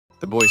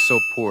The boy's so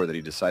poor that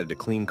he decided to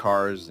clean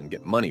cars and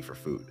get money for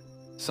food.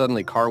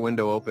 Suddenly, car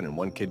window open and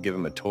one kid give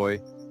him a toy.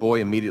 Boy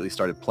immediately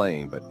started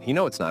playing, but he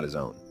know it's not his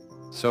own.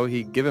 So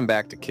he give him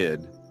back to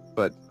kid,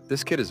 but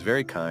this kid is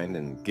very kind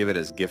and give it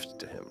as gift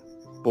to him.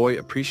 Boy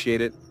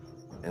appreciate it,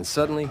 and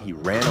suddenly he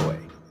ran away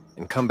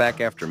and come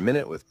back after a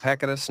minute with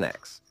packet of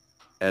snacks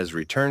as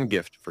return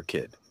gift for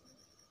kid.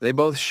 They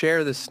both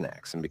share the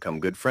snacks and become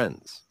good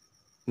friends.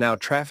 Now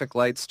traffic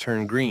lights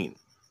turn green,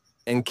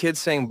 and kid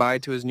saying bye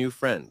to his new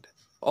friend.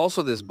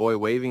 Also this boy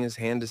waving his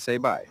hand to say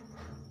bye.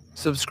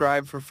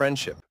 Subscribe for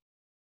friendship.